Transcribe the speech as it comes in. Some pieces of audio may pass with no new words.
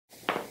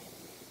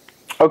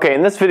Okay,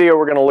 in this video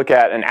we're going to look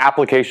at an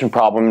application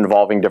problem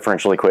involving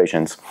differential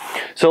equations.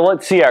 So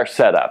let's see our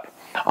setup.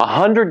 A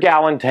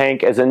 100-gallon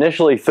tank is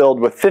initially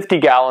filled with 50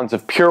 gallons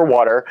of pure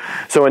water,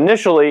 so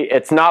initially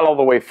it's not all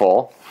the way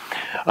full.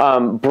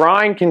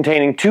 Brine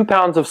containing 2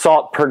 pounds of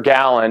salt per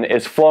gallon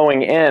is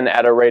flowing in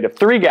at a rate of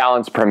 3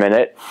 gallons per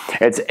minute.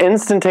 It's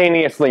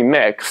instantaneously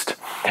mixed,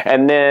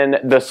 and then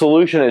the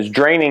solution is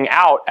draining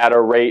out at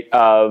a rate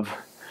of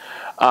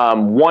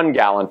 1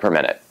 gallon per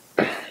minute.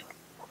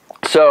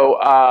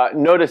 So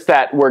notice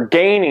that we're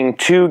gaining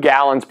 2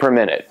 gallons per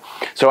minute.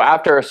 So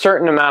after a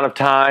certain amount of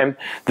time,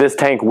 this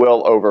tank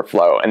will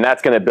overflow, and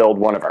that's going to build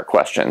one of our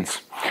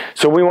questions.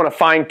 So we want to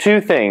find two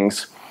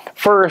things.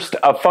 First,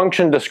 a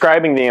function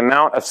describing the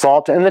amount of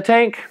salt in the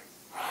tank,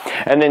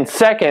 and then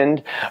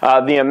second,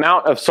 the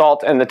amount of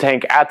salt in the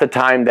tank at the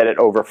time that it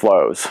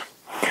overflows.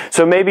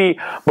 So maybe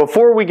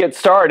before we get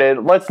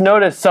started, let's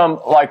notice some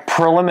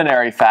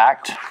preliminary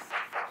fact.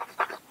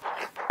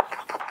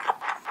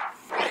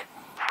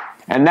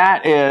 And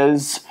that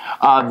is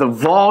the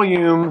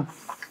volume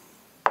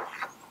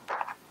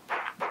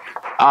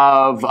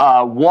of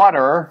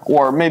water,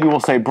 or maybe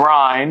we'll say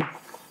brine,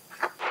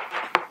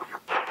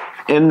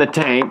 in the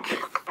tank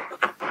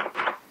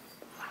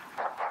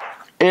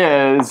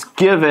is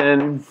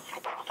given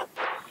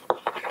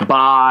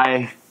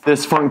by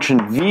this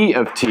function v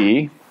of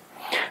t.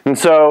 And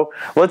so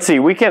let's see,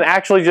 we can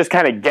actually just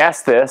kind of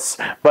guess this,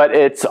 but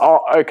it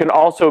can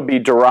also be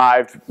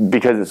derived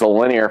because it's a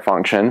linear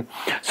function.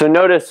 So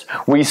notice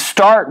we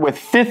start with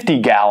 50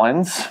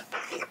 gallons.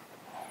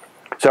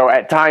 So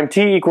at time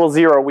t equals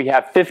 0, we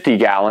have 50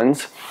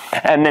 gallons.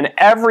 And then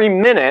every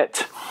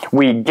minute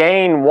we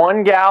gain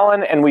 1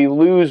 gallon and we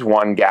lose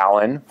 1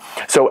 gallon.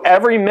 So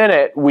every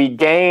minute we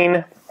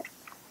gain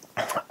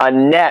a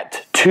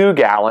net 2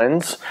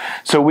 gallons,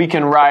 so we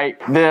can write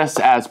this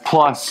as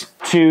plus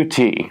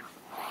 2t,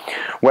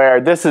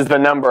 where this is the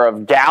number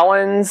of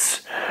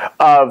gallons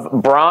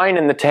of brine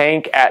in the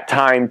tank at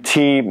time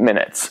t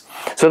minutes.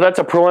 So that's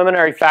a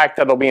preliminary fact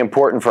that'll be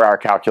important for our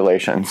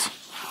calculations.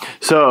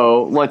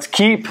 So let's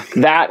keep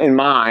that in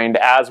mind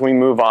as we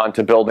move on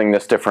to building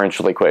this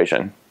differential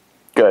equation.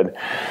 Good.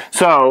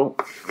 So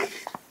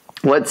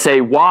let's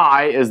say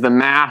Y is the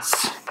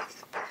mass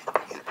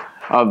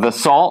of the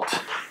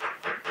salt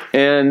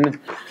in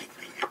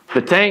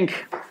the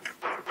tank.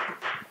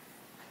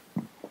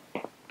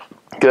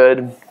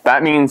 Good.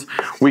 That means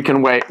we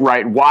can write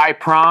Y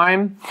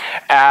prime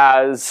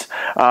as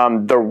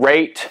the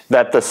rate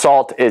that the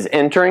salt is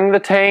entering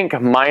the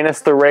tank minus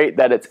the rate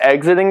that it's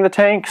exiting the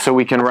tank. So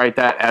we can write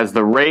that as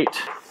the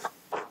rate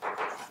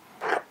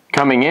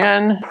coming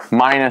in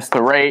minus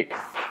the rate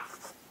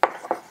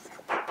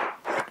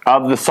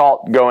of the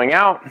salt going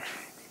out.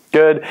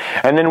 Good.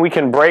 And then we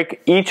can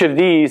break each of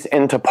these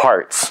into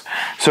parts.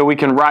 So we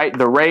can write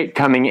the rate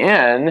coming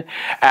in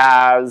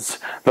as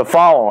the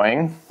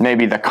following,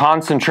 maybe the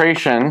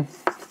concentration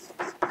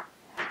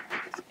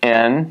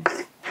in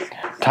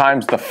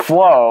times the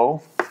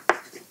flow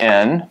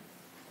in.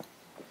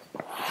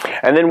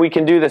 And then we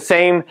can do the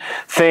same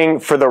thing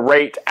for the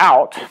rate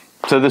out.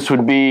 So this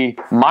would be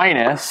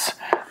minus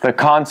the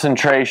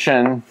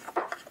concentration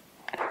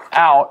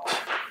out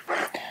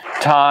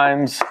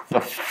times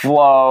the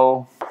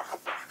flow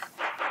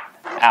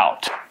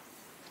out.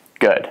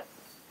 Good.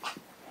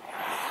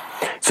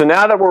 So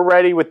now that we're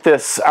ready with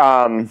this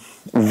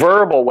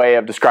verbal way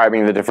of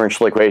describing the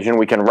differential equation,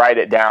 we can write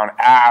it down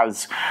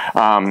as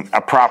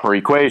a proper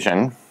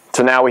equation.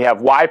 So now we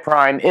have Y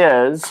prime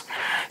is,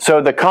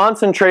 so the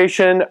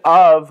concentration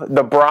of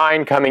the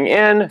brine coming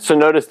in, so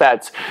notice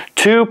that's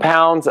 2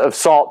 pounds of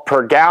salt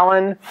per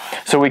gallon,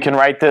 so we can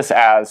write this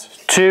as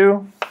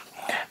 2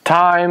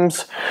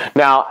 times,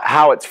 now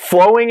how it's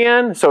flowing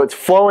in, so it's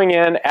flowing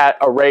in at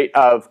a rate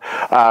of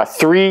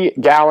 3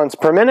 gallons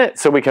per minute,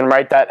 so we can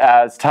write that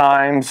as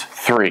times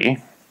 3.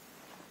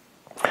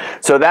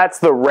 So that's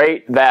the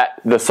rate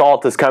that the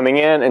salt is coming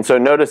in, and so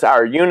notice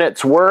our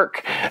units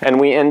work, and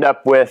we end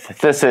up with,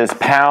 this is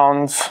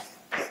pounds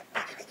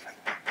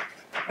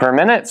per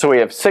minute, so we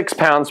have 6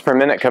 pounds per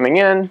minute coming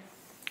in.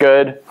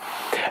 Good.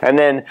 And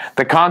then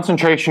the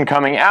concentration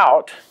coming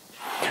out,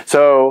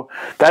 so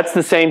that's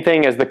the same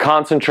thing as the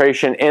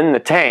concentration in the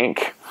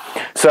tank.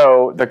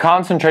 So the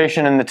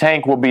concentration in the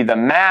tank will be the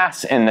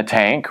mass in the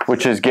tank,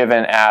 which is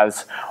given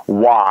as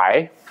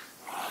Y.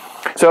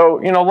 So,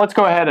 let's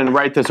go ahead and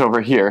write this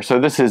over here. So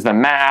this is the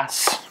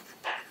mass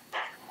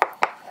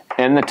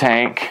in the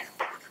tank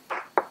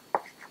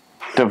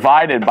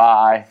divided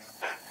by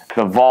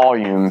the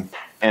volume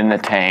in the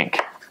tank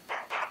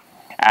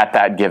at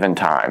that given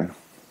time.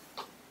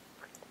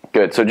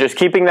 Good, so just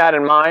keeping that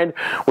in mind,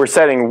 we're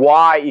setting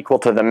Y equal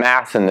to the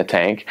mass in the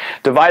tank,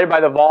 divided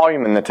by the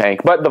volume in the tank.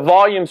 But the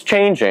volume's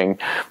changing,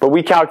 but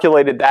we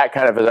calculated that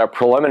kind of as our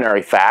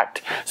preliminary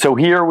fact. So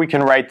here we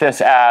can write this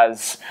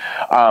as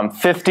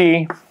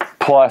 50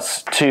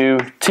 plus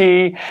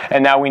 2t,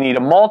 and now we need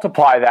to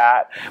multiply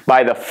that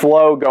by the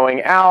flow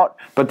going out,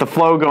 but the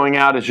flow going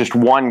out is just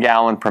 1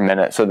 gallon per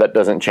minute, so that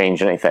doesn't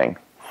change anything.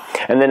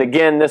 And then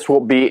again, this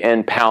will be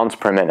in pounds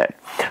per minute.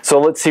 So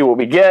let's see what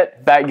we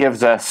get. That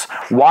gives us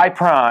y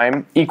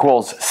prime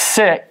equals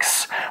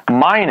 6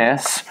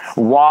 minus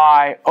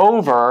y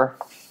over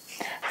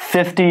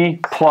 50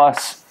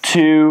 plus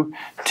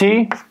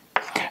 2t.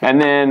 And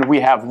then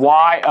we have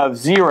y of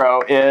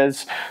 0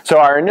 is, so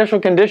our initial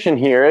condition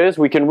here is,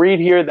 we can read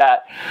here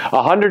that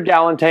a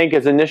 100-gallon tank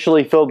is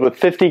initially filled with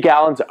 50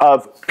 gallons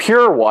of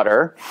pure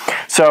water.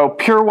 So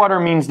pure water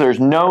means there's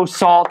no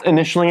salt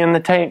initially in the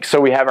tank, so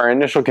we have our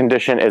initial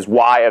condition is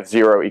y of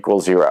 0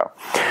 equals 0.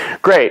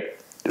 Great.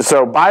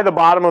 So by the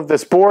bottom of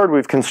this board,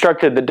 we've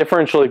constructed the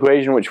differential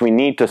equation which we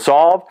need to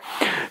solve.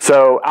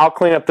 So I'll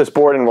clean up this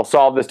board and we'll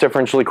solve this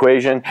differential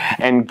equation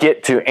and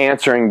get to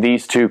answering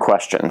these two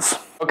questions.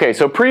 Okay,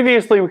 so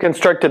previously we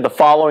constructed the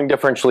following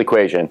differential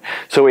equation.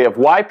 So we have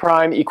y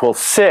prime equals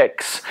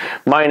 6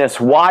 minus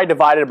y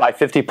divided by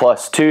 50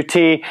 plus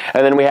 2t,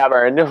 and then we have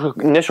our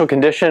initial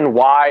condition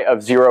y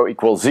of 0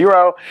 equals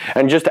 0,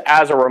 and just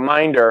as a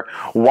reminder,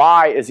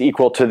 y is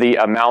equal to the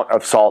amount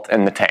of salt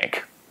in the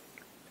tank.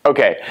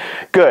 Okay,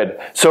 good.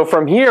 So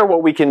from here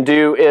what we can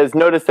do is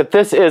notice that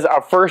this is a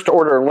first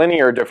order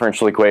linear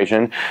differential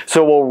equation,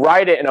 so we'll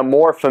write it in a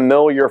more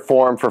familiar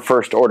form for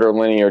first order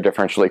linear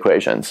differential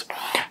equations.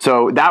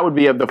 So that would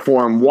be of the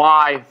form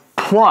y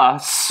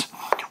plus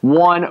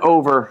 1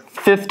 over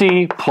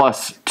 50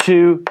 plus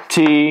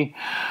 2t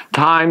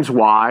times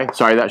y,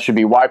 sorry, that should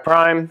be y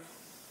prime,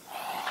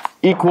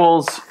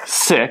 equals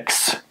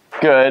 6.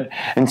 Good.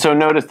 And so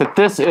notice that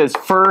this is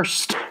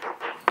first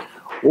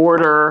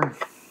order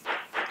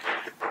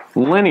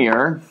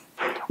linear,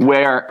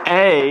 where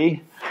a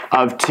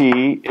of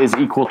t is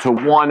equal to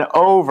 1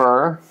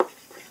 over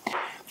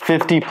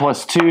 50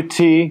 plus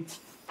 2t,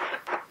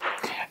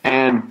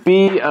 and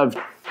b of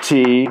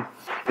t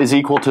is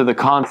equal to the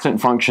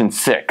constant function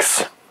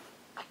 6.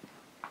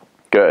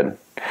 Good.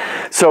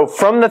 So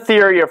from the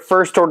theory of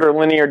first order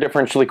linear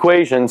differential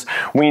equations,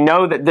 we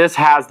know that this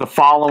has the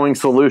following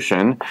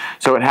solution.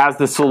 So it has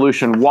the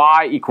solution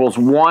y equals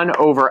 1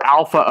 over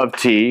alpha of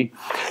t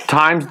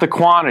times the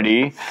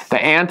quantity, the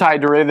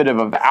antiderivative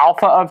of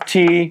alpha of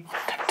t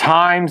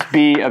times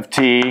b of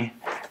t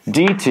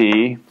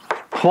dt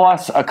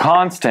plus a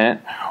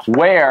constant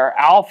where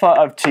alpha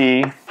of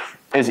t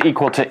is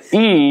equal to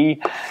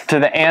e to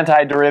the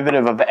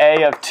antiderivative of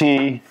a of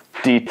t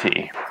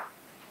dt.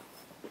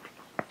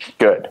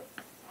 Good.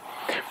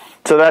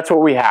 So that's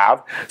what we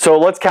have. So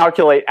let's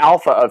calculate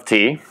alpha of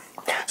t.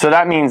 So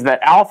that means that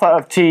alpha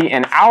of t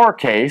in our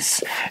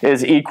case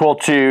is equal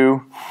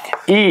to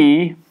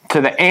e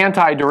to the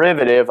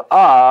antiderivative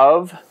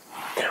of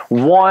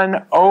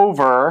 1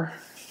 over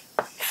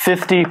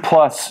 50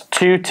 plus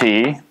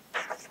 2t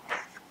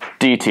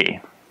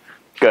dt.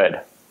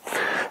 Good.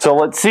 So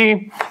let's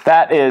see,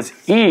 that is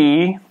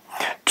e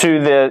to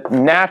the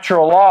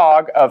natural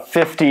log of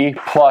 50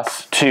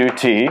 plus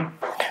 2t.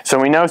 So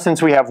we know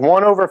since we have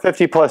 1 over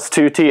 50 plus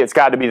 2t, it's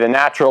got to be the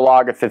natural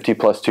log of 50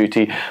 plus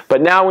 2t.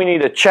 But now we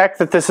need to check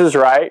that this is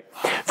right.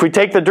 If we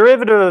take the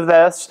derivative of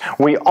this,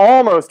 we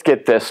almost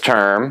get this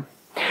term,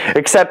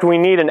 except we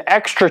need an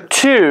extra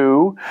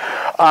 2.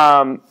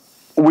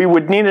 We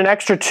would need an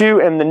extra 2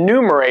 in the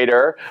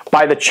numerator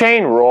by the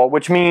chain rule,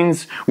 which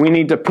means we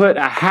need to put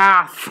a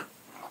half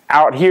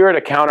out here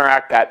to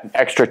counteract that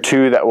extra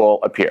 2 that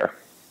will appear.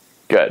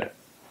 Good.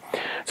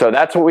 So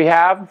that's what we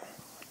have.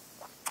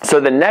 So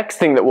the next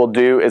thing that we'll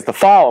do is the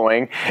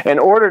following. In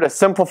order to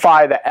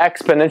simplify the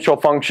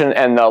exponential function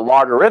and the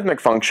logarithmic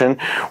function,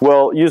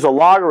 we'll use a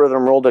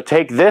logarithm rule to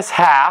take this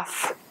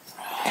half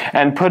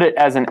and put it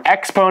as an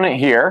exponent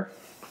here.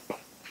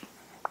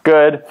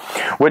 Good.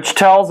 Which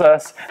tells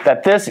us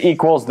that this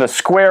equals the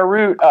square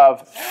root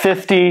of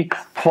 50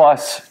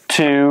 plus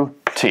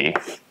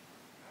 2t.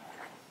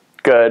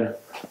 Good.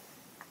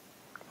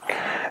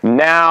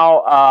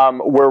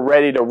 Now we're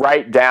ready to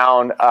write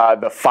down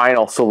the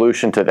final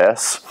solution to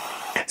this.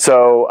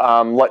 So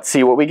let's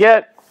see what we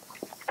get.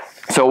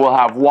 So we'll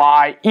have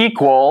y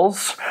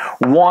equals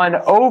 1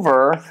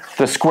 over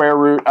the square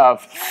root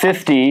of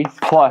 50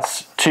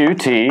 plus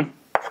 2t,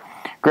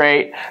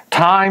 great,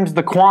 times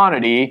the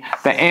quantity,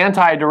 the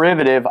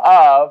antiderivative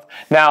of,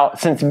 now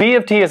since b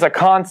of t is a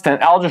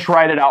constant, I'll just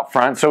write it out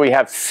front. So we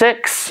have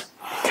 6.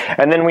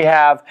 And then we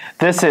have,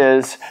 this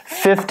is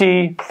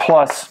 50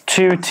 plus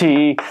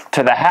 2t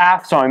to the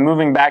half, so I'm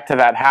moving back to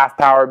that half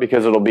power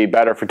because it'll be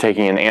better for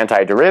taking an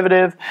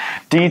antiderivative,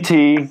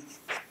 dt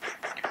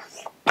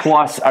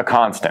plus a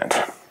constant.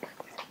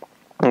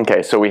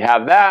 Okay, so we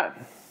have that.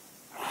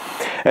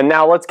 And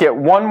now let's get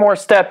one more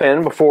step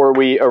in before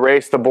we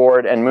erase the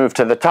board and move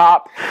to the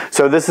top.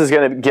 So this is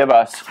going to give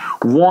us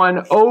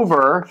 1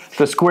 over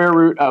the square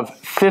root of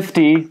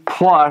 50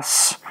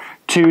 plus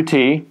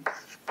 2t.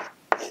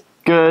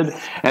 Good.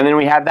 And then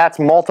we have that's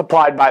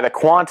multiplied by the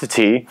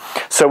quantity.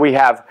 So we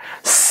have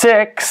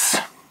 6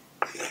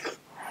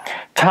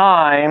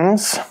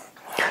 times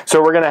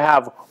So we're going to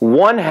have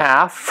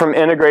 1/2 from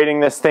integrating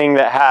this thing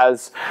that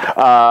has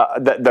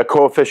the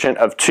coefficient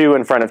of 2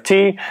 in front of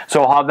t.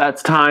 So we'll have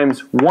that's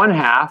times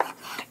 1/2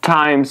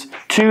 times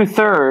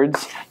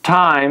 2/3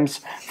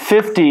 times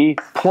 50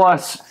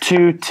 plus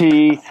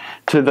 2t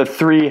to the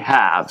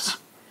 3/2.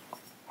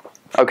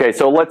 Okay,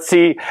 so let's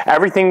see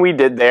everything we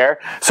did there.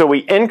 So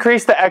we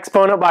increased the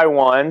exponent by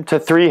 1 to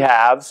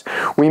 3/2.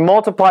 We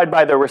multiplied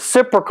by the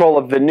reciprocal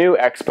of the new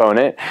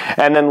exponent.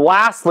 And then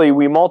lastly,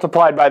 we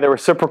multiplied by the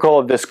reciprocal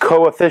of this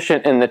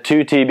coefficient in the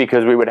 2t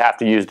because we would have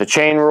to use the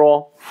chain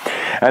rule.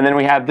 And then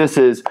we have this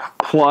is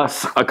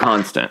plus a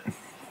constant.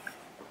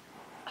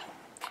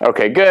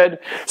 Okay, good.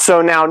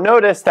 So now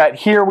notice that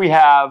here we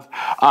have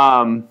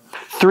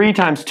 3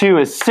 times 2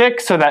 is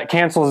 6, so that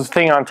cancels this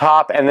thing on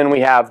top, and then we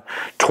have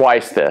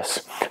twice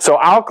this. So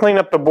I'll clean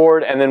up the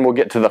board and then we'll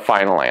get to the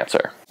final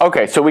answer.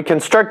 Okay, so we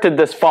constructed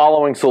this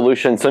following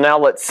solution, so now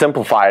let's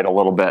simplify it a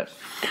little bit.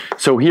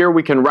 So here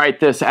we can write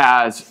this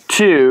as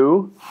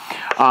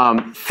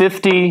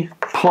 50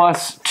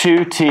 plus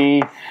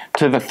 2t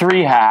to the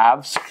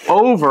 3/2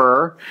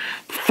 over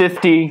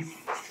 50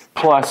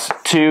 plus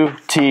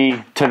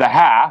 2t to the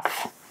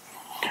 1/2.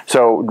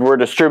 So we're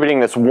distributing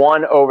this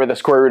 1 over the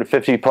square root of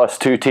 50 plus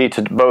 2t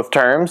to both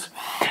terms.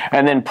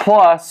 And then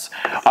plus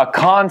a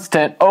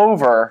constant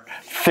over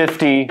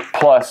 50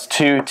 plus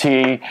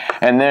 2t.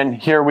 And then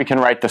here we can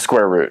write the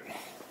square root.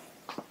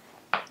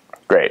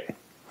 Great.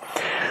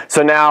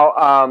 So now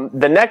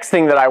the next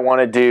thing that I want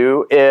to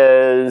do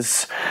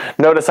is,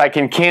 notice I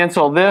can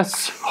cancel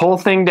this whole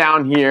thing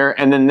down here,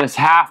 and then this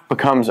half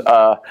becomes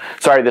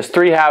this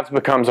 3/2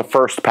 becomes a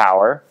first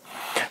power.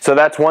 So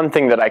that's one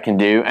thing that I can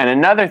do. And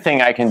another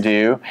thing I can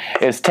do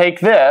is take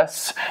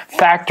this,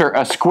 factor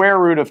a square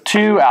root of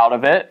 2 out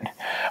of it,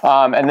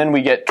 and then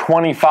we get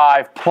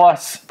 25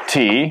 plus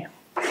t.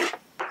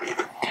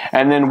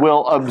 And then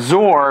we'll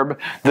absorb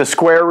the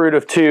square root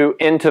of 2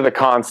 into the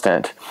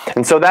constant.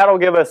 And so that'll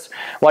give us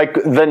like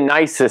the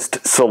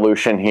nicest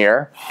solution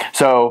here.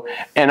 So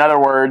in other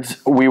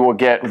words, we will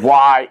get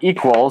y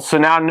equals, so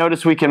now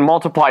notice we can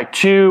multiply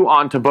 2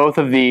 onto both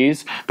of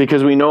these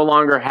because we no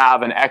longer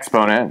have an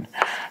exponent.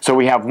 So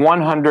we have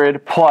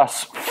 100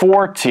 plus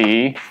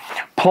 4t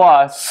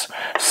plus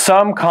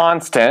some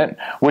constant,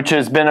 which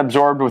has been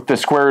absorbed with the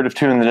square root of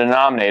 2 in the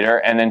denominator,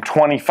 and then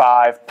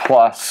 25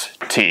 plus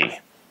t.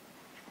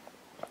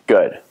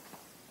 Good.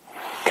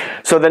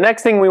 So the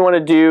next thing we want to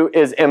do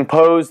is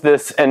impose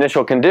this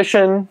initial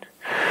condition.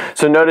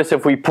 So notice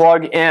if we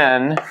plug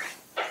in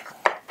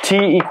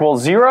t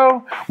equals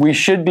 0, we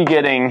should be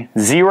getting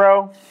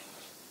 0.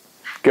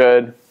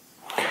 Good.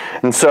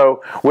 And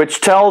so,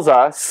 which tells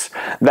us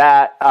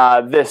that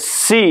this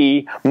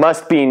c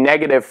must be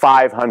negative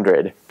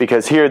 500,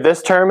 because here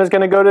this term is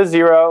going to go to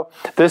 0,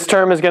 this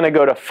term is going to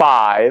go to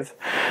 5,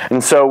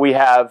 and so we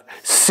have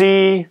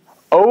c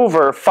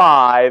over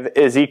 5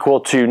 is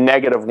equal to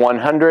negative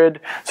 100,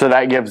 so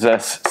that gives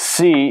us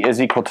c is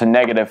equal to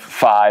negative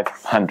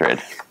 500.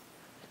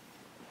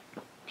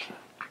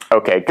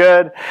 Okay,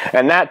 good.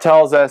 And that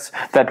tells us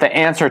that the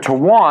answer to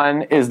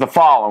 1 is the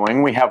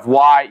following. We have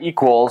y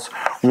equals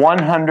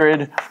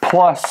 100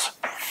 plus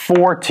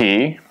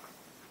 4t.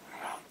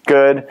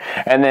 Good.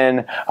 And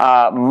then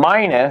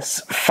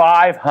minus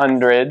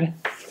 500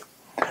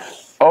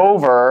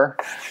 over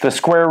the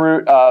square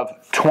root of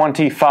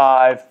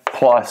 25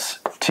 plus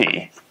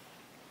t.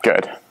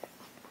 Good.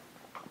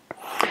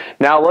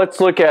 Now let's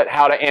look at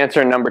how to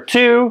answer number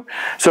 2.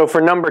 So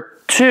for number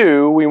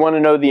 2, we want to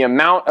know the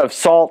amount of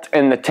salt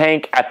in the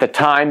tank at the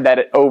time that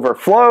it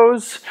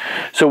overflows.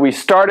 So we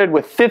started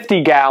with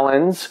 50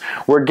 gallons.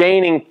 We're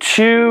gaining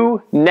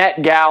 2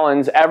 net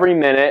gallons every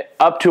minute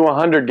up to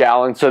 100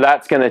 gallons. So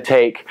that's going to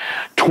take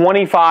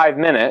 25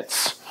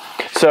 minutes.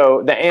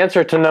 So the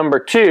answer to number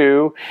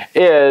 2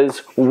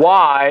 is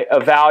y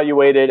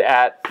evaluated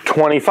at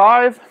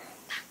 25.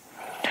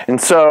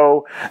 And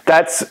so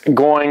that's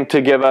going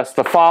to give us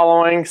the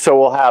following. So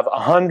we'll have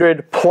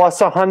 100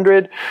 plus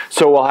 100.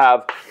 So we'll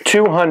have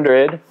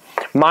 200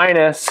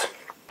 minus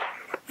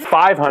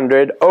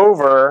 500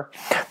 over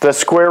the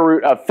square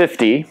root of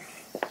 50.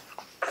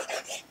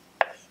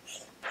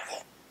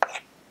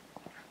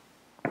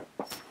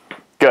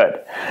 Good.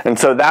 And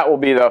so that will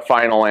be the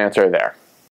final answer there.